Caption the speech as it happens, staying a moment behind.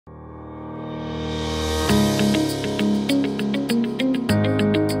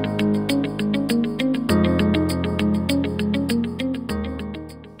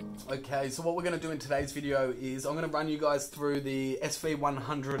So what we're going to do in today's video is I'm going to run you guys through the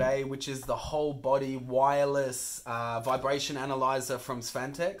SV100A, which is the whole body wireless vibration analyzer from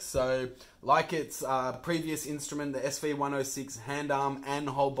Svantek. So like its previous instrument, the SV106 hand arm and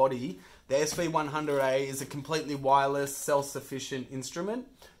whole body, the SV100A is a completely wireless, self-sufficient instrument.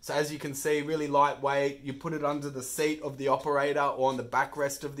 So as you can see, really lightweight. You put it under the seat of the operator or on the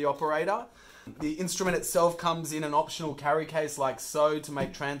backrest of the operator. The instrument itself comes in an optional carry case like so to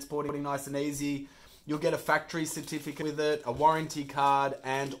make transporting nice and easy. You'll get a factory certificate with it, a warranty card,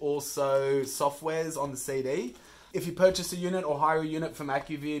 and also softwares on the CD. If you purchase a unit or hire a unit from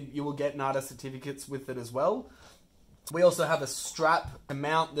Acu-Vib, you will get NATA certificates with it as well. We also have a strap to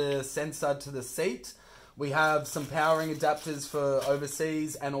mount the sensor to the seat. We have some powering adapters for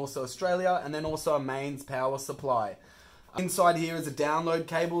overseas and also Australia, and then also a mains power supply. Inside here is a download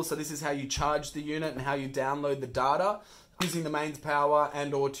cable, so this is how you charge the unit and how you download the data. Using the mains power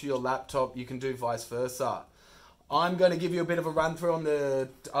and or to your laptop, you can do vice versa. I'm going to give you a bit of a run through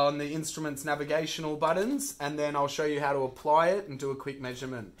on the instrument's navigational buttons, and then I'll show you how to apply it and do a quick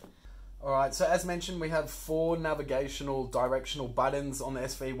measurement. Alright, so as mentioned, we have 4 navigational directional buttons on the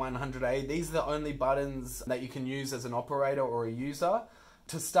SV100A. These are the only buttons that you can use as an operator or a user.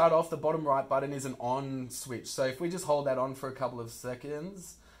 To start off, the bottom right button is an on switch. So if we just hold that on for a couple of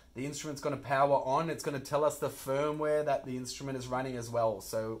seconds, the instrument's going to power on. It's going to tell us the firmware that the instrument is running as well.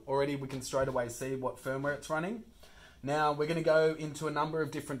 So already we can straight away see what firmware it's running. Now we're going to go into a number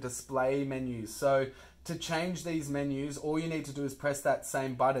of different display menus. So to change these menus, all you need to do is press that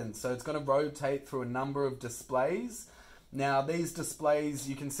same button. So it's going to rotate through a number of displays. Now these displays,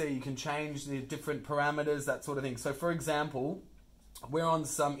 you can see you can change the different parameters, that sort of thing. So for example, we're on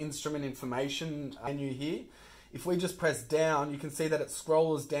some instrument information menu here. If we just press down, you can see that it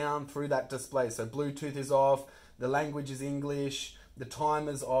scrolls down through that display. So Bluetooth is off, the language is English, the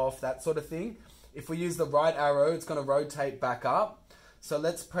timer's off, that sort of thing. If we use the right arrow, it's going to rotate back up. So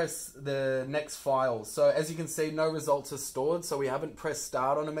let's press the next file. So as you can see, no results are stored, so we haven't pressed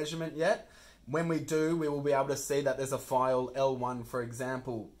start on a measurement yet. When we do, we will be able to see that there's a file L1, for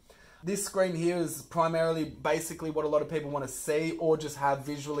example. This screen here is primarily basically what a lot of people want to see or just have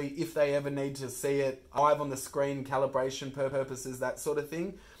visually if they ever need to see it live on the screen, calibration purposes, that sort of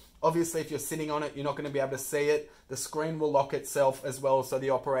thing. Obviously, if you're sitting on it, you're not going to be able to see it. The screen will lock itself as well, so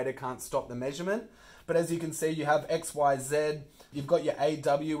the operator can't stop the measurement. But as you can see, you have X, Y, Z. You've got your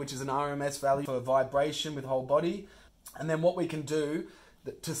AW, which is an RMS value for vibration with whole body. And then what we can do,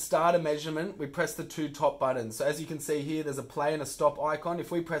 to start a measurement, we press the 2 top buttons. So as you can see here, there's a play and a stop icon.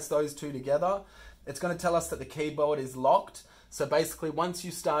 If we press those 2 together, it's going to tell us that the keyboard is locked. So basically, once you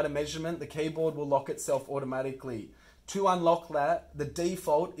start a measurement, the keyboard will lock itself automatically. To unlock that, the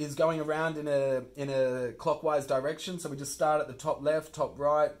default is going around in a clockwise direction. So we just start at the top left, top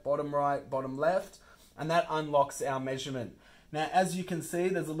right, bottom left, and that unlocks our measurement. Now, as you can see,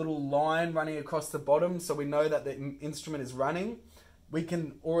 there's a little line running across the bottom, so we know that the instrument is running. We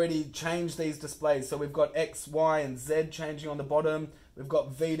can already change these displays. So we've got X, Y, and Z changing on the bottom. We've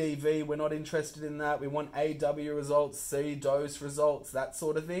got VDV, we're not interested in that. We want AW results, C, dose results, that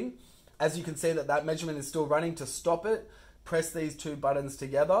sort of thing. As you can see that measurement is still running. To stop it, press these 2 buttons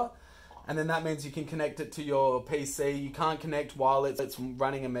together. And then that means you can connect it to your PC. You can't connect while it's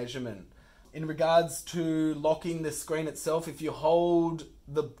running a measurement. In regards to locking the screen itself, if you hold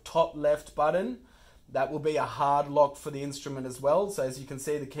the top left button, that will be a hard lock for the instrument as well. So as you can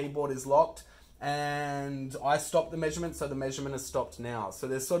see, the keyboard is locked and I stopped the measurement, so the measurement has stopped now. So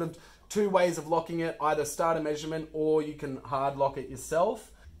there's sort of 2 ways of locking it, either start a measurement or you can hard lock it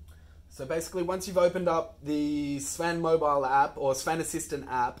yourself. So basically, once you've opened up the Svan mobile app or Svan Assistant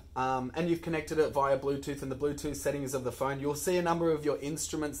app and you've connected it via Bluetooth and the Bluetooth settings of the phone, you'll see a number of your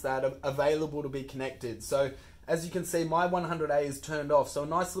instruments that are available to be connected. So as you can see, my 100A is turned off. So a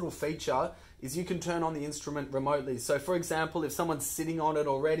nice little feature is you can turn on the instrument remotely. So for example, if someone's sitting on it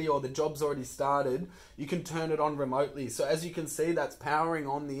already or the job's already started, you can turn it on remotely. So as you can see, that's powering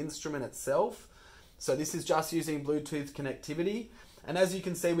on the instrument itself. So this is just using Bluetooth connectivity. And as you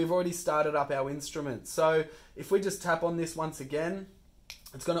can see, we've already started up our instrument. So if we just tap on this once again,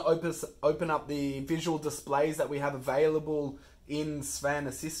 it's going to open up the visual displays that we have available in Svan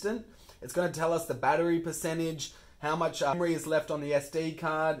Assistant. It's going to tell us the battery percentage, how much memory is left on the SD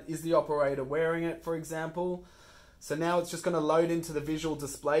card, is the operator wearing it, for example. So now it's just going to load into the visual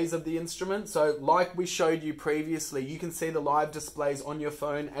displays of the instrument. So like we showed you previously, you can see the live displays on your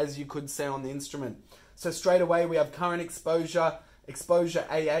phone as you could see on the instrument. So straight away we have current exposure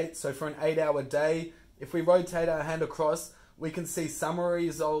A8, so for an 8-hour day. If we rotate our hand across, we can see summary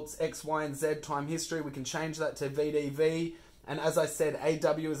results, X, Y, and Z time history. We can change that to VDV. And as I said,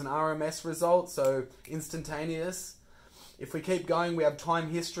 AW is an RMS result, so instantaneous. If we keep going, we have time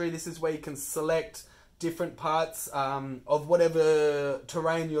history. This is where you can select different parts of whatever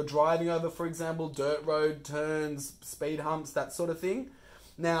terrain you're driving over, for example, dirt road, turns, speed humps, that sort of thing.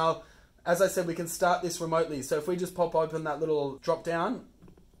 Now, as I said, we can start this remotely. So if we just pop open that little drop down,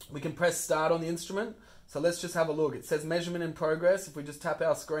 we can press start on the instrument. So let's just have a look. It says measurement in progress. If we just tap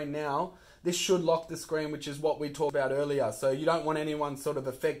our screen now, this should lock the screen, which is what we talked about earlier. So you don't want anyone sort of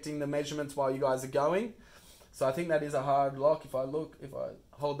affecting the measurements while you guys are going. So I think that is a hard lock. If I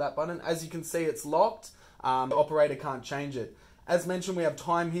hold that button, as you can see, it's locked. The operator can't change it. As mentioned, we have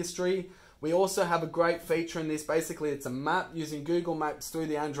time history. We also have a great feature in this. Basically, it's a map using Google Maps through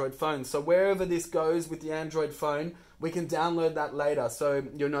the Android phone. So wherever this goes with the Android phone, we can download that later. So,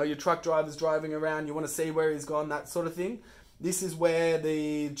 you know, your truck driver's driving around, you want to see where he's gone, that sort of thing. This is where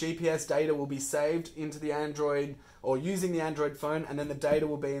the GPS data will be saved into the Android, or using the Android phone, and then the data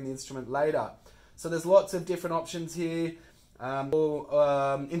will be in the instrument later. So there's lots of different options here.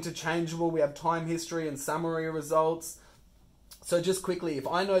 Interchangeable, we have time history and summary results. So just quickly, if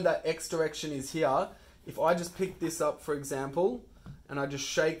I know that X direction is here, if I just pick this up, for example, and I just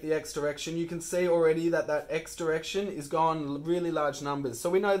shake the X direction, you can see already that that X direction is gone really large numbers. So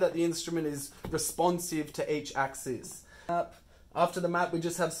we know that the instrument is responsive to each axis. After the map, we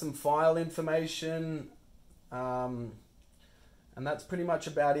just have some file information, and that's pretty much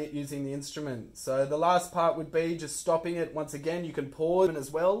about it using the instrument. So the last part would be just stopping it. Once again, you can pause it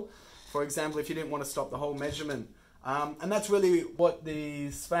as well. For example, if you didn't want to stop the whole measurement. And that's really what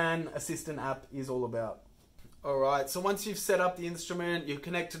the Svan Assistant app is all about. Alright, so once you've set up the instrument, you've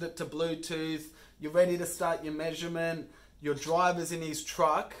connected it to Bluetooth, you're ready to start your measurement, your driver's in his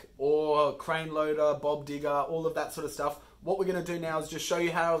truck or crane loader, bob digger, all of that sort of stuff. What we're going to do now is just show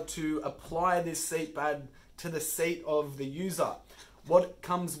you how to apply this seat pad to the seat of the user. What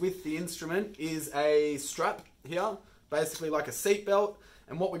comes with the instrument is a strap here, basically like a seat belt.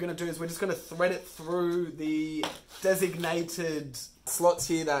 And what we're going to do is we're just going to thread it through the designated slots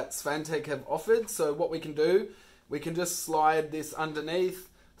here that Svantek have offered. So what we can do, we can just slide this underneath.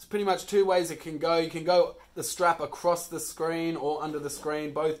 It's pretty much two ways it can go. You can go the strap across the screen or under the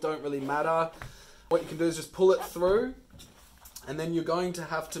screen. Both don't really matter. What you can do is just pull it through. And then you're going to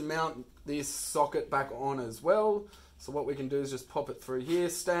have to mount this socket back on as well. So what we can do is just pop it through here.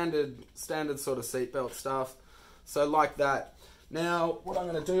 Standard sort of seatbelt stuff. So like that. Now, what I'm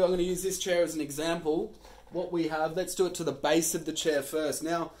going to do, I'm going to use this chair as an example. What we have, let's do it to the base of the chair first.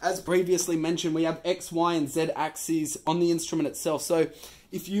 Now, as previously mentioned, we have X, Y, and Z axes on the instrument itself. So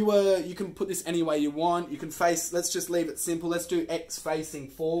if you can put this any way you want. You can face, let's just leave it simple. Let's do X facing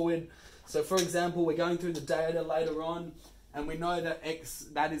forward. So for example, we're going through the data later on, and we know that X,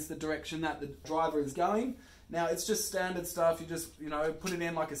 that is the direction that the driver is going. Now, it's just standard stuff. You just, put it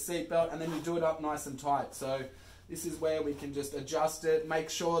in like a seatbelt, and then you do it up nice and tight. So this is where we can just adjust it, make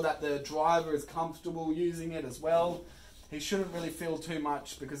sure that the driver is comfortable using it as well. He shouldn't really feel too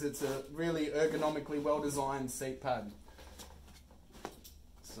much because it's a really ergonomically well-designed seat pad.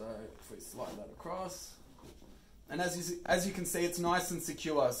 So if we slide that across, and as you can see, it's nice and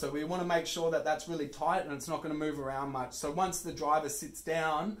secure. So we want to make sure that that's really tight and it's not going to move around much. So once the driver sits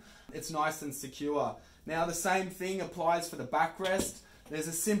down, it's nice and secure. Now the same thing applies for the backrest. There's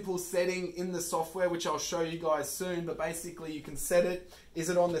a simple setting in the software which I'll show you guys soon, but basically you can set it. Is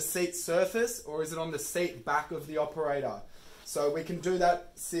it on the seat surface or is it on the seat back of the operator? So we can do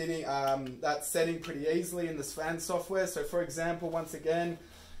that setting pretty easily in the Svan software. So for example, once again,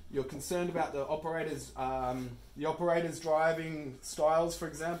 you're concerned about the operator's driving styles, for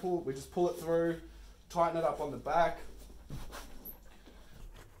example. We just pull it through, tighten it up on the back.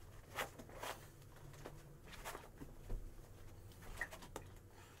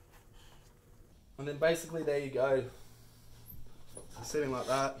 And then basically there you go. So sitting like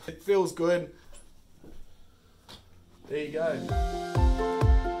that. It feels good. There you go.